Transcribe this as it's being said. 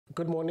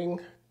Good morning,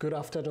 good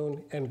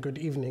afternoon, and good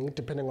evening,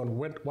 depending on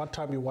what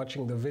time you're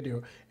watching the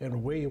video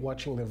and where you're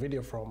watching the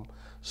video from.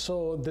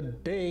 So the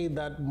day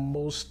that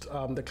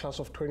the class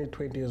of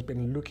 2020 has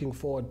been looking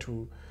forward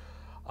to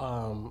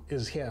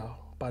is here,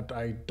 but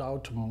I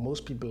doubt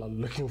most people are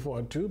looking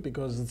forward to,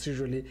 because it's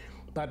usually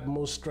the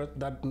most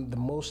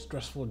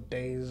stressful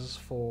days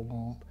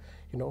for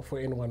for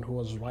anyone who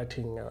was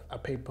writing a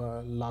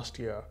paper last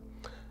year.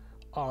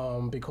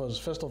 Because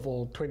first of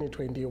all,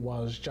 2020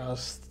 was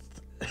just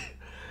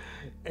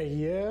a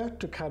year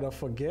to kind of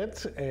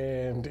forget,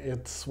 and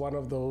it's one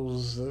of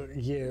those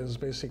years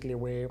basically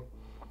where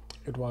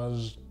it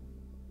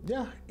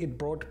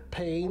brought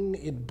pain,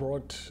 it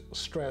brought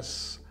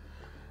stress,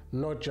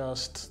 not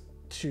just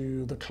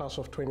to the class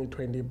of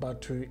 2020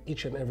 but to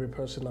each and every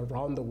person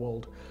around the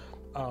world,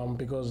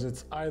 because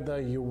it's either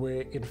you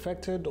were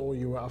infected or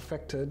you were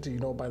affected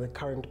by the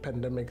current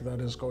pandemic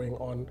that is going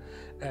on.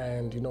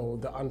 And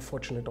the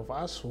unfortunate of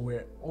us who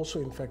were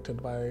also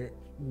infected by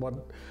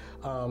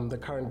the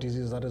current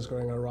disease that is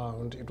going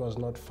around. It was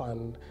not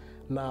fun.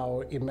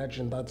 Now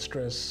imagine that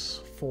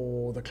stress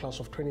for the class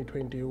of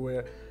 2020 who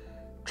were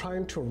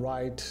trying to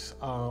write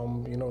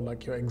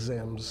like your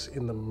exams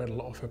in the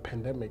middle of a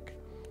pandemic.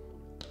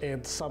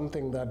 It's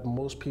something that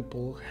most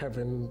people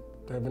haven't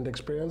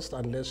experienced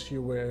unless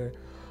you were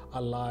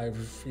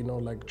alive,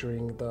 like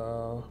during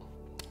the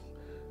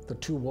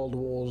two world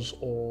wars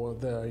or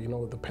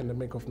the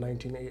pandemic of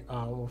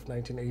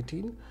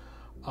 1918.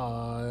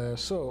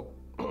 So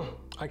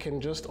I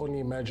can just only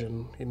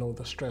imagine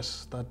the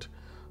stress that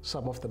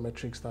some of the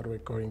metrics that we're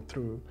going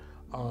through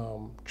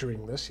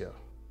during this year.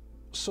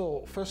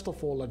 So first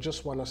of all, I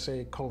just want to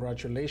say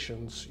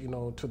congratulations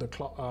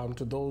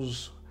to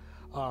those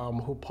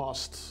who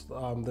passed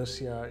this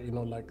year,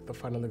 like the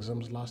final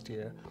exams last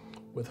year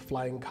with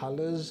flying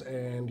colors,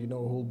 and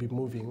who'll be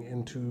moving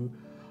into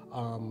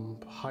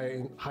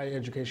higher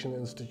education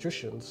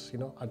institutions.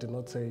 I did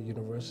not say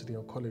university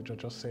or college, I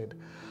just said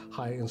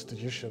higher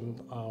education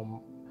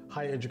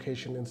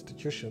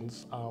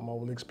institutions. I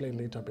will explain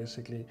later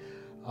basically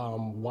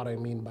what I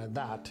mean by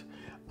that.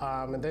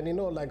 And then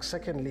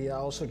secondly, I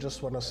also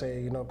just want to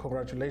say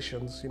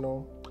congratulations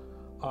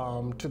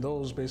to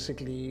those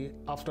basically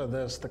after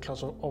this, the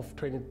class of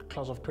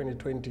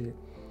 2020,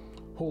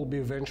 who will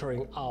be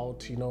venturing out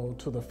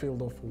to the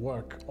field of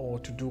work or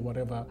to do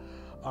whatever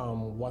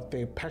what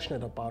they're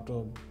passionate about,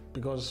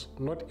 because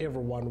not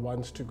everyone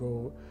wants to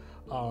go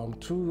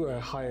to a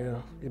higher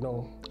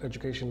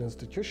education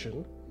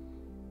institution.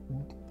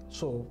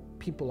 So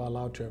people are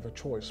allowed to have a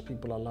choice.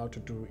 People are allowed to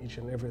do each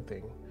and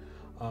everything,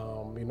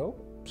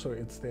 so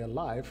it's their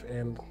life.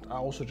 And I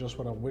also just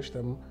want to wish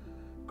them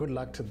good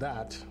luck to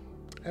that.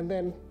 And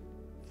then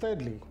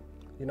thirdly,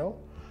 to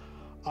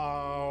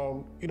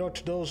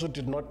those who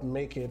did not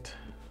make it,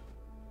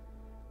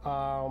 I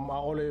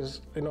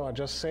always, I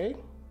just say,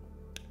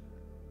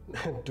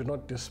 do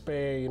not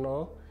despair.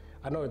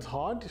 I know it's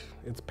hard,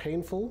 it's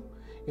painful.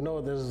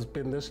 There's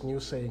been this new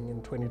saying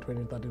in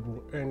 2020 that it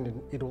will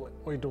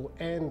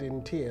end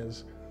in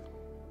tears.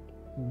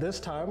 This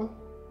time,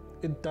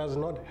 it does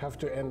not have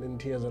to end in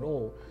tears at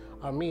all.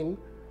 I mean,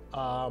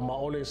 I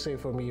always say,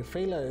 for me,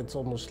 failure, it's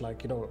almost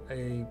like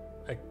a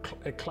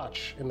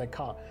clutch in a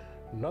car.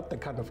 Not the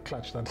kind of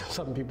clutch that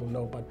some people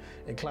know, but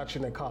a clutch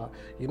in a car.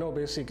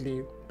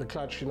 Basically the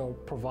clutch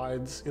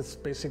provides, it's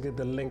basically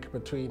the link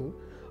between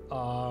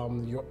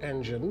your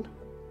engine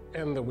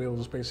and the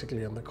wheels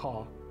basically in the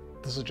car.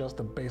 This is just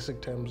the basic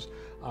terms.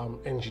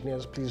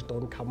 Engineers, please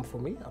don't come for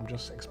me. I'm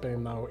just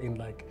explaining now in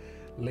like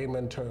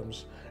layman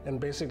terms. And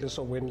basically,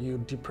 so when you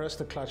depress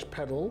the clutch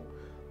pedal,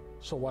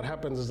 so what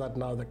happens is that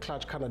now the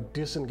clutch kind of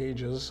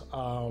disengages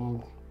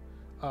the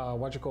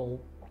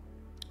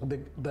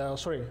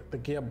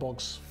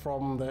gearbox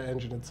from the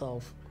engine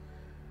itself.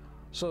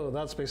 So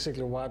that's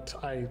basically what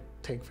I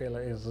take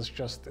failure is. It's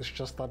just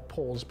that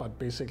pause, but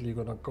basically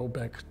you're gonna go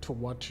back to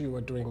what you were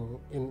doing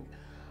in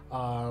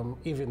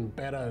even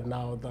better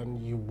now than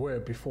you were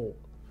before.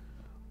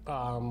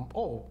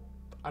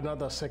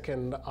 Another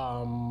second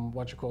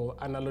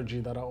analogy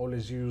that I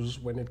always use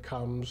when it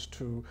comes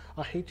to,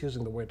 I hate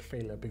using the word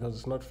failure because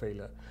it's not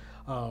failure.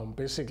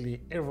 Basically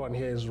everyone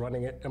here is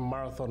running a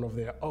marathon of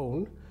their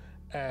own.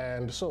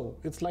 And so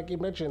it's like,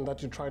 imagine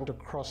that you're trying to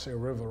cross a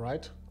river,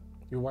 right?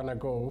 You want to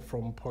go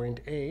from point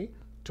A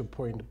to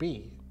point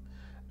B.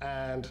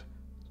 And,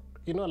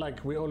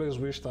 like we always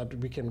wish that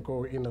we can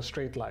go in a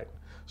straight line.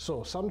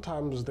 So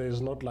sometimes there's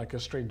not like a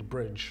straight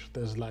bridge,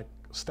 there's like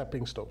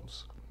stepping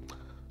stones.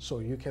 So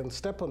you can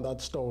step on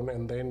that stone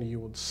and then you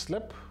would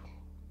slip,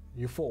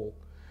 you fall.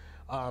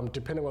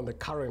 Depending on the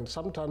current,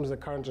 sometimes the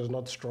current is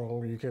not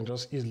strong, you can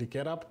just easily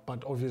get up,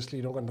 but obviously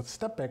you're not going to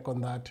step back on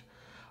that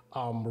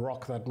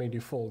rock that made you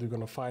fall. You're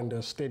going to find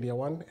a steadier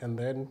one and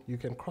then you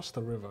can cross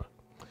the river.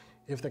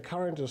 If the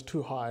current is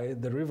too high,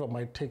 the river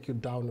might take you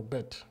down a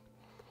bit.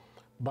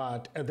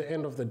 But at the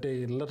end of the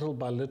day, little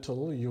by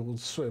little, you will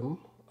swim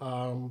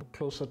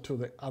closer to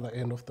the other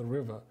end of the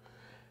river.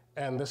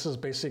 And this is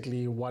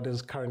basically what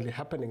is currently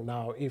happening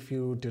now. If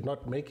you did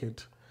not make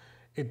it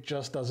it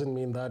just doesn't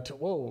mean that,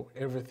 oh,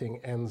 everything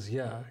ends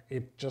here.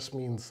 It just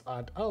means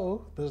that,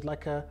 oh, there's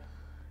like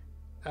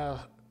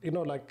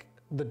like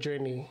the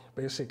journey,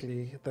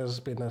 basically, there's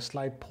been a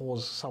slight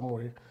pause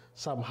somewhere,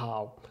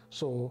 somehow.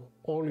 So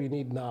all you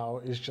need now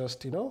is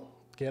just,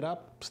 get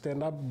up,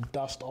 stand up,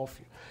 dust off,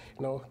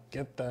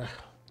 get the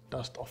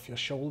dust off your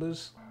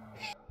shoulders.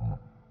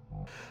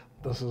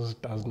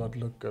 Does not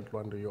look good,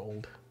 Wonder, you're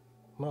old.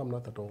 No, I'm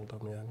not that old,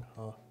 I'm young.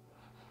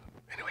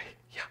 Anyway,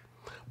 yeah.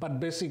 But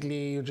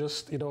basically, you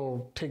just,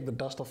 take the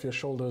dust off your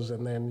shoulders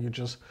and then you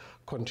just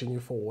continue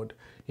forward.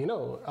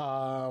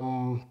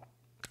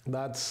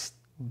 That's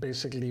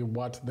basically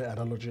what the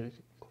analogy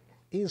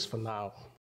is for now.